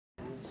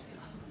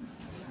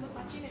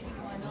I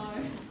know.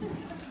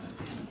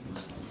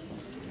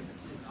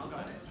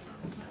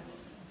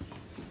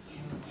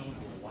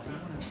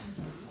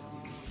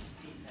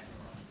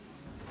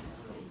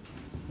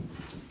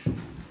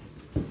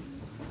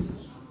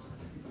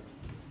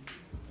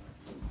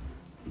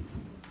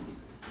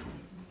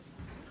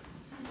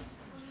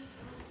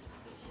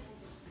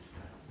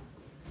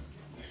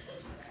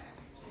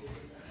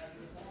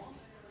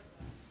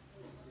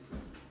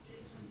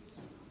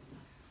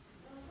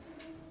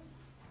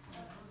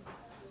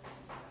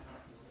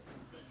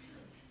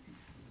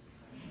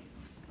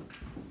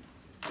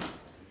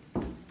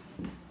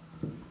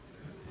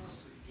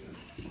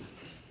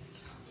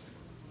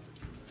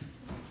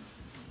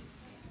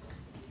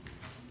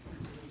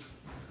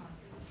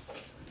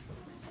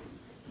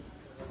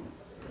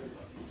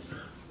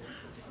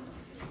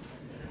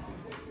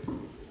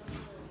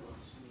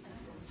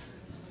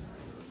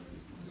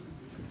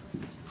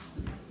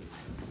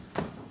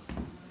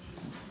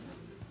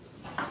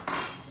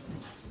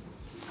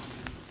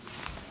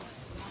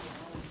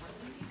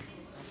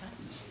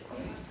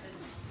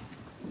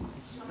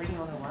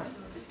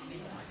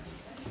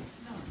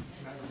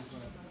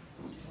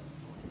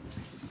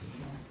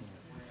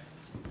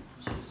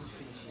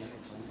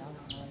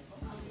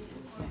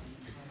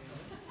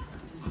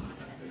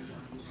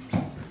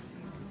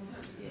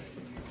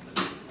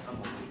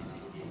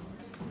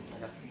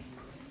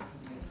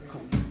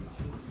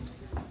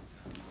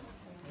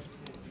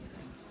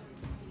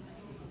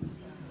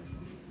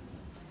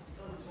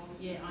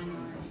 Yeah, I know.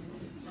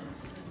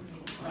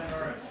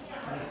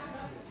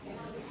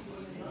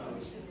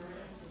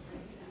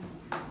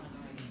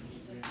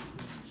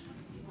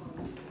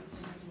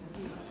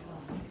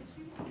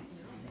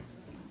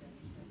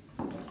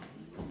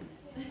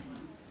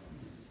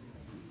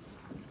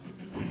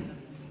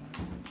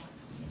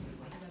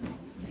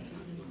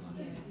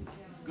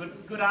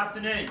 Good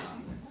afternoon.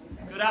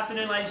 Good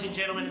afternoon, ladies and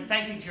gentlemen, and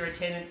thank you for your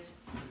attendance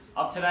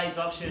of today's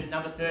auction,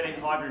 number 13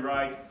 Highbury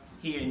Road,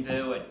 here in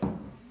Burwood.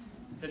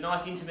 It's a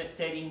nice intimate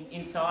setting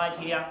inside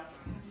here,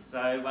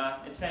 so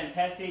it's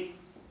fantastic.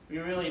 We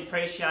really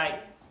appreciate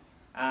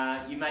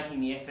you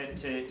making the effort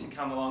to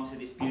come along to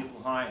this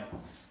beautiful home.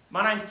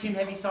 My name's Tim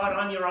Heavyside.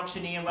 I'm your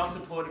auctioneer, well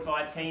supported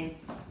by a team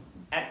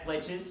at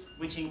Fletchers,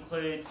 which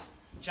includes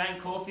Jane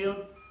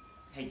Caulfield.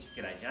 Hey,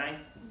 g'day Jane.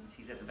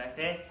 She's at the back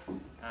there.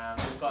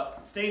 We've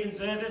got Stephen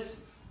Zervis,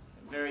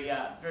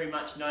 very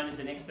much known as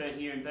an expert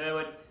here in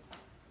Burwood.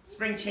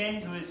 Spring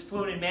Chen, who is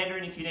fluent in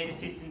Mandarin if you need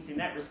assistance in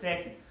that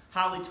respect.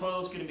 Harley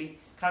Toyle's going to be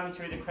coming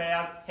through the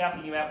crowd,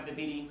 helping you out with the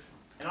bidding.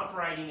 And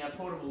operating our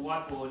portable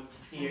whiteboard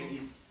here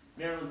is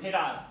Marilyn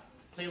Pettard,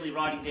 clearly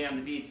writing down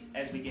the bids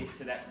as we get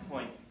to that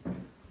point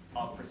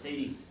of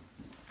proceedings.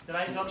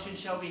 Today's auction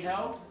shall be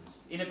held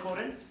in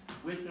accordance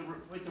with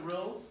the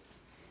rules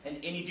and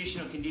any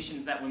additional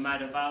conditions that were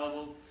made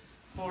available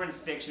for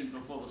inspection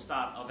before the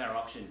start of our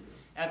auction.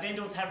 Our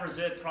vendors have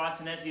reserved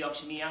price, and as the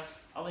auctioneer,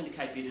 I'll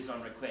indicate bidders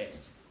on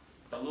request.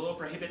 The law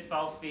prohibits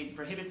false bids,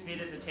 prohibits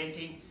bidders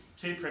attempting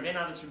to prevent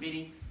others from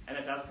bidding, and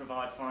it does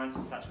provide fines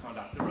for such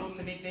conduct. The rules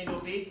permit vendor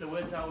bids. The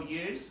words I will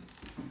use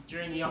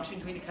during the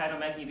auction to indicate I'm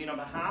making a bid on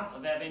behalf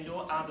of our vendor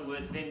are the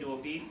words vendor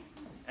bid,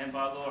 and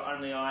by law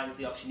only I, as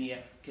the auctioneer,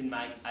 can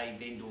make a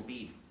vendor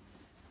bid.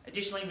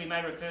 Additionally, we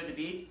may refer the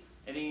bid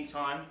at any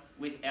time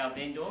with our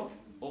vendor,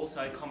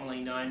 also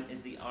commonly known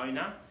as the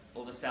owner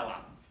or the seller.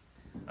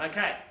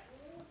 Okay,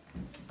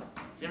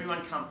 is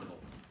everyone comfortable?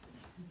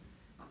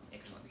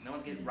 Excellent. No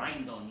one's getting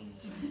rained on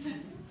in here.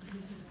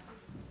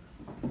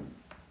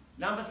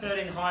 Number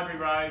 13 Highbury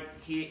Road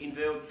here in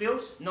Burwood,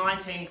 built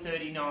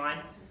 1939.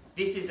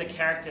 This is a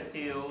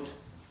character-filled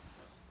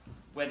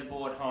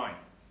weatherboard home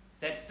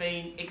that's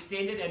been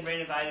extended and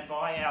renovated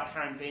by our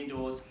current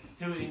vendors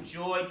who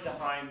enjoyed the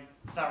home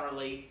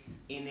thoroughly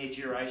in their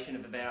duration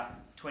of about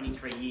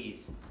 23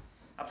 years.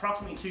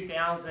 Approximately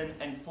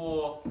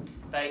 2004,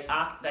 they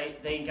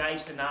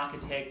engaged an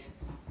architect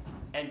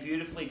and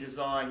beautifully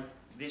designed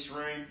this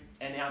room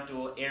and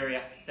outdoor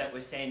area that we're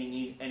standing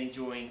in and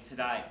enjoying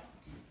today.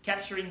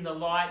 Capturing the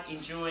light,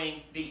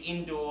 enjoying the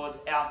indoors,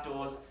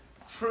 outdoors,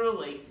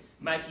 truly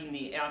making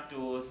the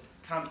outdoors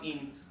come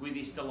in with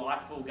these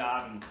delightful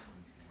gardens.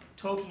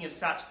 Talking of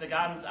such, the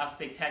gardens are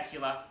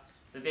spectacular.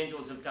 The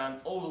vendors have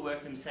done all the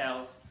work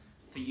themselves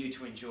for you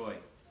to enjoy.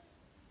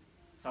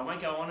 So I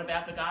won't go on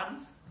about the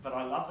gardens, but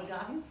I love the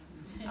gardens.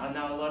 I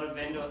know a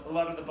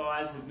lot of the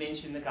buyers have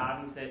mentioned the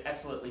gardens. They're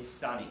absolutely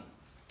stunning,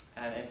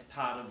 and it's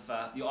part of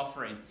the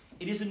offering.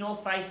 It is a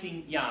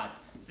north-facing yard.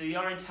 The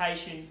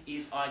orientation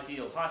is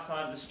ideal. High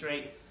side of the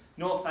street,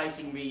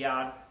 north-facing rear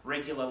yard,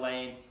 regular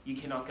land. You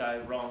cannot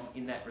go wrong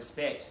in that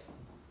respect.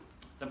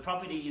 The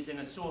property is in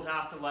a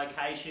sought-after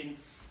location,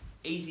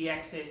 easy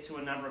access to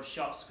a number of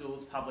shops,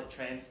 schools, public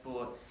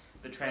transport,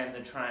 the tram, the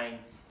train,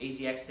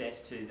 easy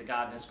access to the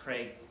Gardeners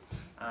Creek,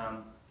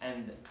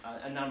 and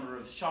a number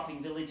of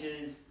shopping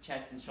villages,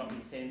 Chadston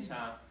Shopping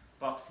Centre,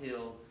 Box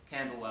Hill,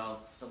 Camberwell,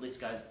 the list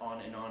goes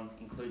on,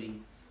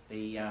 including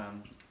the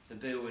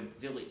Burwood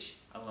village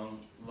along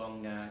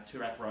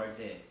Turap Road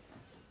there.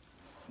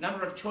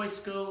 Number of choice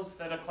schools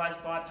that are close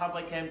by,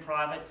 public and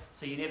private,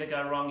 so you never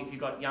go wrong. If you've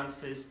got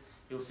youngsters,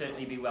 you'll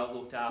certainly be well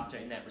looked after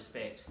in that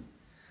respect.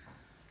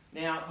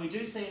 Now, we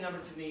do see a number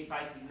of familiar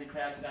faces in the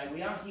crowd today.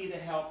 We are here to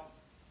help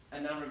a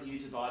number of you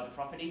to buy the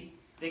property.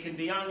 There can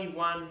be only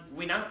one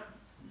winner.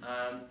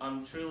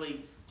 I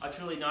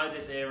truly know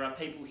that there are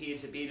people here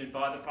to bid and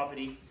buy the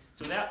property.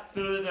 So without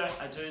further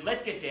ado,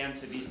 let's get down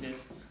to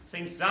business.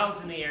 Seeing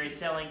sales in the area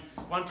selling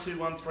 1, 2,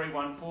 1, 3,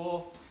 1,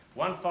 4,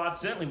 1, 5,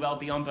 certainly well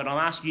beyond, but I'll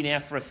ask you now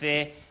for a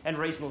fair and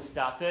reasonable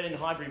start. 13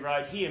 Highbury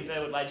Road, here in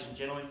Burwood, ladies and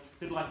gentlemen.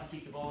 Who'd like to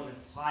kick the ball and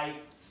play?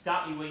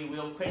 Start me where you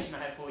will. The question I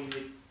have for you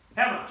is,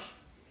 how much?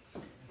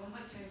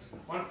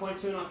 1.2.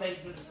 1.2, and I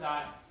thank you for the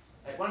start.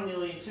 At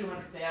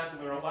 1,200,000,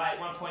 we're away at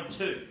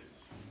 1.2.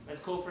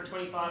 Let's call for a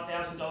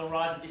 $25,000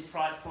 rise at this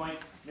price point.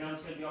 Now I'm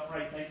just going to be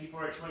operating, thank you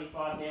for it,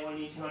 25 now,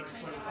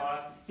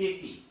 1,225,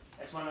 50.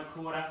 That's 1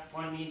 1/4,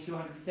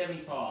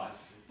 1,275.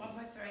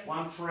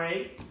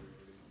 1.3.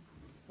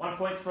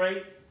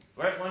 1.3.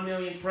 We're at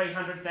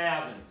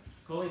 1,300,000.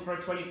 Calling for a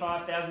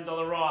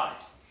 $25,000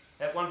 rise.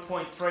 At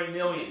 1.3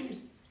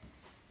 million.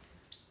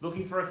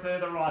 Looking for a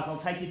further rise. I'll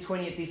take you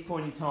 20 at this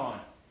point in time.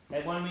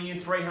 At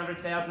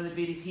 1,300,000, the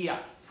bid is here.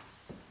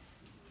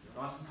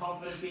 Nice and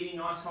confident bidding,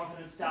 nice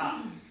confident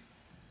start.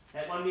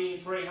 At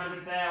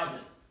 1,300,000.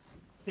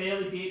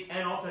 Fairly bid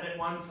and offered at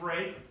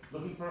 1.3.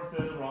 Looking for a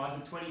further rise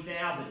of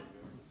 20,000.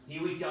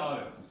 Here we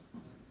go.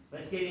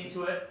 Let's get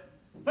into it.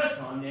 First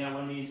time now,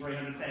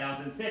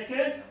 1,300,000.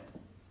 Second.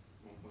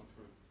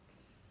 1.3.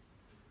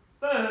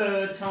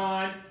 Third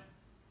time.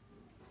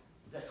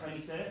 Is that 20,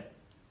 sir?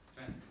 20.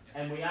 Yeah.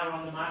 And we are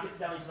on the market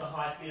selling to the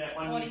highest bid at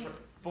 1.40.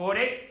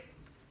 40.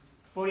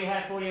 40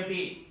 had 40 a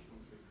bid.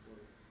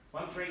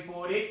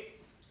 1,340.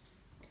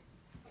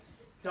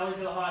 Selling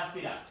to the highest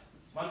bidder.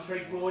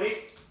 1,340.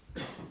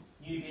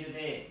 New bidder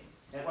there.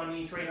 At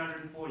 1,340. I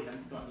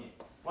haven't forgotten yet.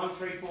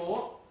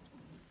 134.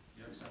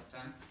 You accept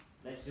 10?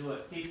 Let's do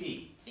it.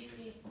 50.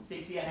 60.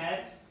 60 I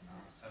had.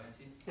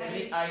 70.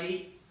 70.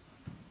 80.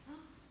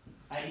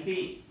 80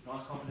 bid.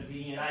 Nice confident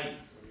bidding at 80.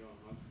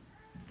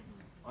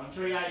 On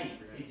 380.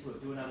 Stick to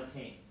it. Do another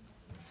 10.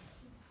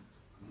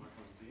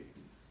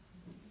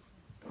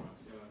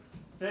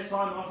 First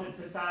time offered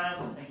for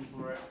sale. Thank you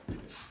for it.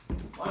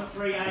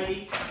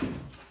 1,380.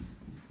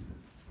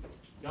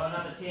 Go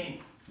another 10.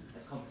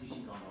 That's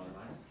competition gone by the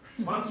way.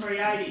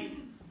 1,380.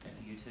 And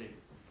for you too.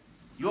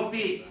 Your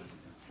bid.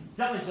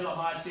 Selling to the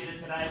highest bidder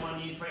today,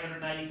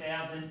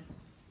 1,380,000.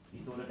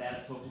 You thought about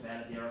it, talked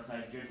about it, dare I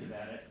say, dreamt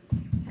about it.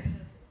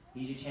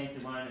 Here's your chance to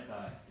win it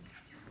though.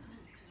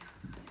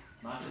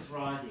 Market's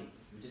rising.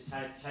 We just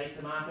chase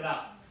the market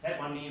up. At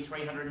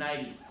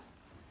 1,380,000.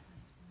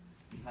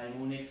 You pay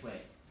more next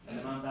week. And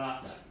the month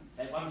after.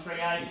 At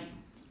 1,380,000.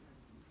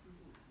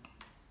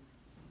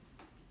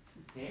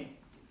 10.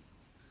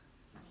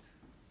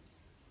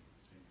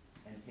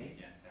 And 10?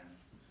 Yeah, 10.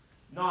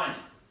 90.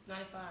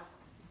 95.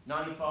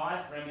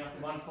 95, rounding off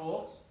to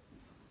 1.4.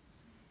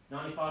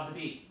 95 the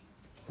bid.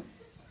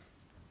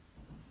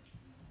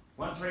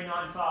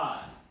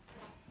 1,395.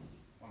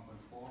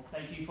 1.4.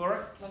 Thank you for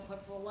it.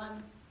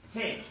 1.41.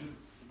 10.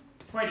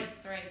 20.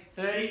 3.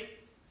 30.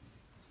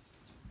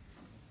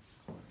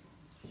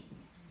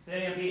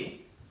 30 up here.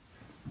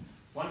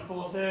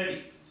 1,430.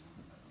 Is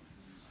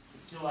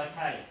it still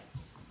okay?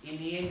 In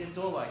the end, it's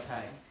all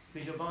okay.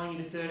 Because you're buying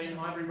into 13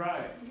 Highbury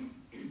Road.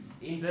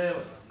 In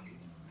Burwood.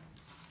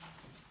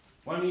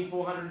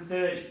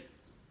 1,430,000.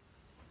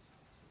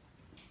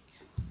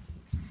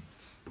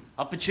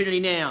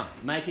 Opportunity now.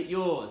 Make it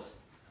yours.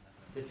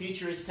 The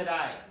future is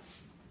today.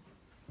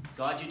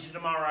 Guide you to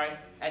tomorrow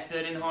at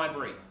 13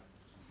 Highbury.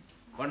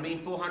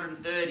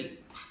 1,430,000.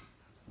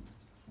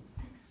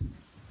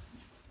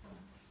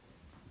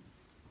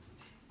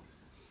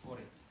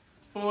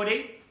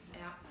 40.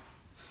 Out.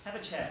 Have a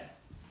chat.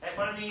 At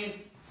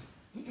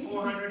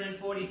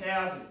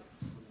 1,440,000.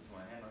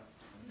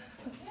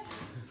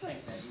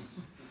 Thanks, Dad.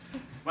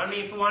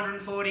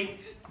 1,440,000.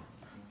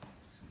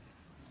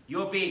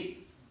 Your bid.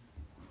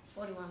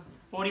 41.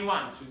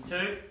 41.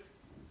 2.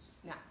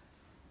 No.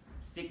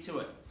 Stick to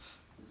it.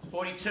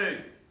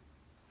 42.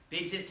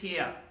 Bid's just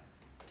here.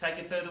 Take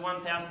a further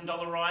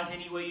 $1,000 rise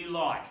anywhere you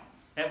like.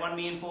 At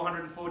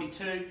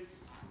 1,442,000.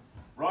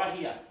 Right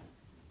here.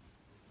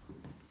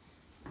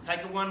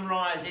 Take a 1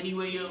 rise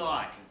anywhere you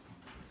like.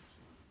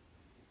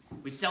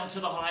 We sell to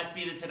the highest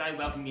bidder today,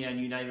 welcoming our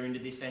new neighbour into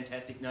this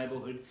fantastic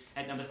neighbourhood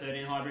at number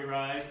 13 Highbury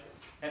Road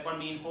at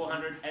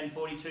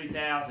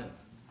 1,442,000.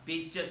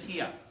 Bid's just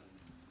here.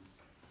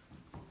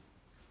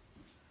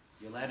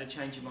 You're allowed to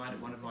change your mind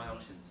at one of my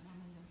options.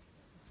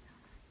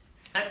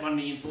 At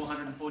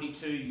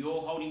 1,442,000,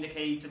 you're holding the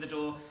keys to the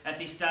door at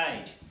this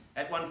stage.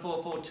 At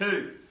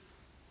 1,442,000.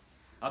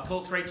 I'll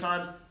call 3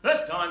 times.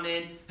 First time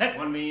then, at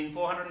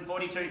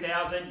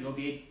 1,442,000, your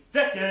bid.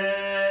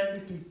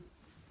 Second.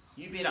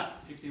 You bid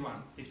up.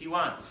 51.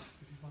 51.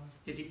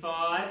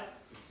 55.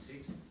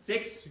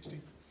 6.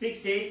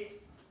 60.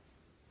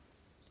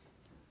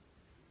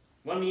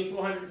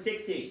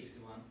 1,460,000.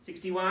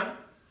 61.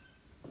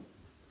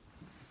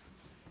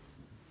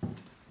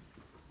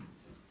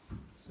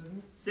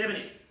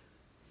 70.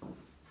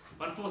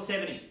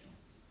 1470.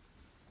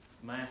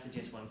 May I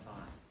suggest 15?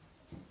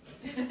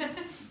 71.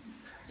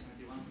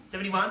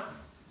 71.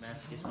 May I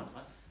suggest 15?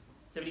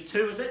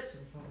 72 is it?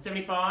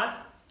 75.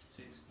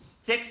 6.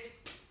 6.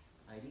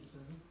 80.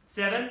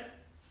 7.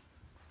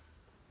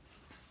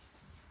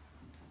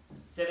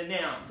 7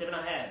 now. 7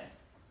 I have.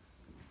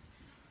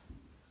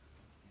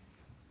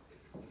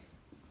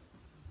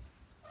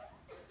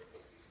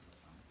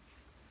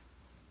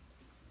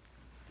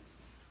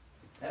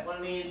 That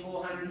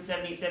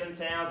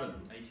 1,477,000.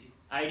 80.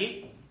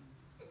 80.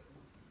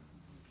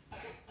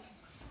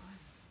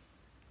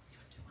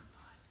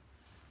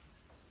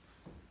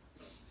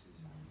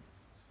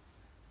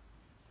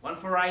 1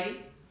 for 80. Is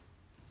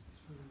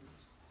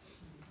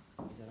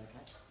that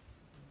okay?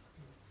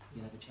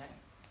 You have a chat?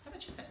 Have a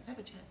chat. Have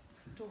a chat.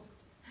 Talk.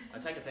 I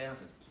take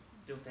 1,000.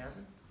 Do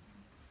 1,000.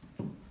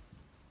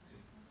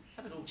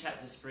 Have a little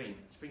chat to Spring.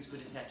 Spring's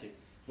good to chat to.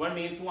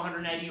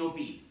 1,480 your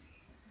bid.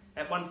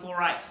 At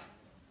 148.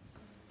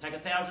 Take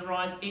 1,000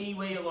 rise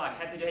anywhere you like.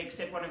 Happy to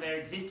accept one of our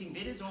existing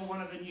bidders or one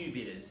of the new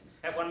bidders.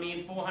 At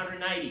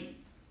 1,480.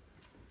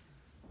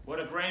 What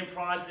a grand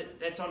prize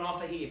that's on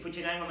offer here. Put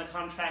your name on the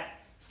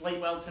contract. Sleep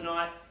well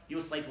tonight.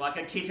 You'll sleep like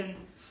a kitten.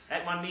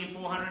 At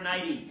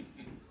 1,480.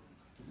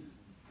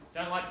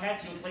 Don't like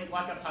cats, you'll sleep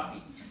like a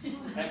puppy.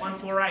 At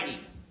 1,480.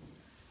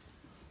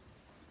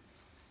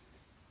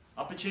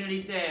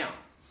 Opportunities now.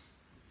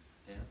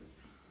 1,000.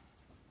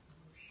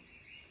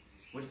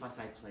 What if I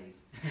say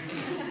please?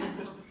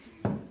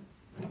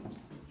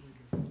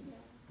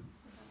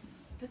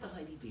 Let the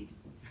lady bid.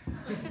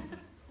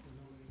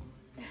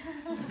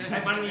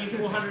 At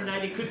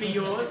 1,480 could be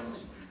yours.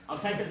 I'll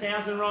take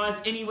 1,000 rise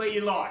anywhere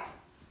you like.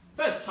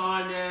 First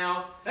time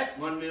now at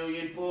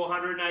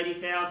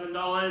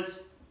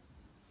 $1,480,000.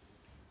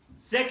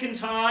 Second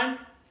time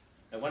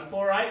at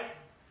 148.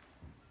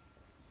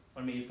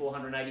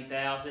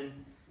 1,480,000.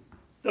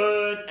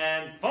 Third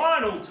and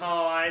final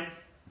time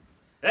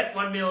at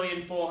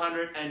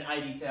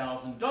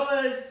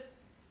 $1,480,000.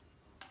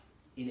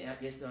 In, out,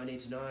 yes, no, I need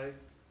to know.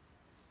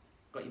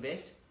 Got your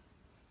best?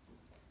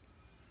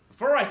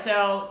 Before I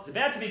sell, it's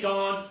about to be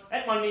gone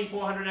at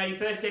 1,480,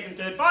 first, second,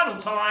 third,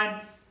 final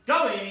time.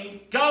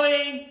 Going,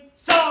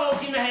 sold.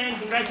 Give me a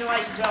hand.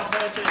 Congratulations to our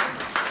purchase.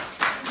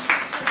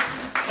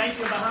 Thank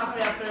you on behalf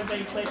of our firm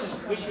being Fletchers.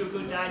 Wish you a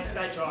good day.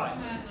 Stay dry.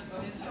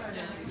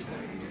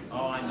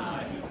 Oh, I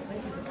know.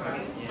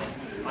 Yeah,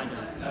 I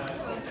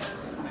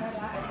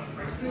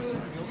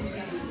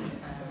know.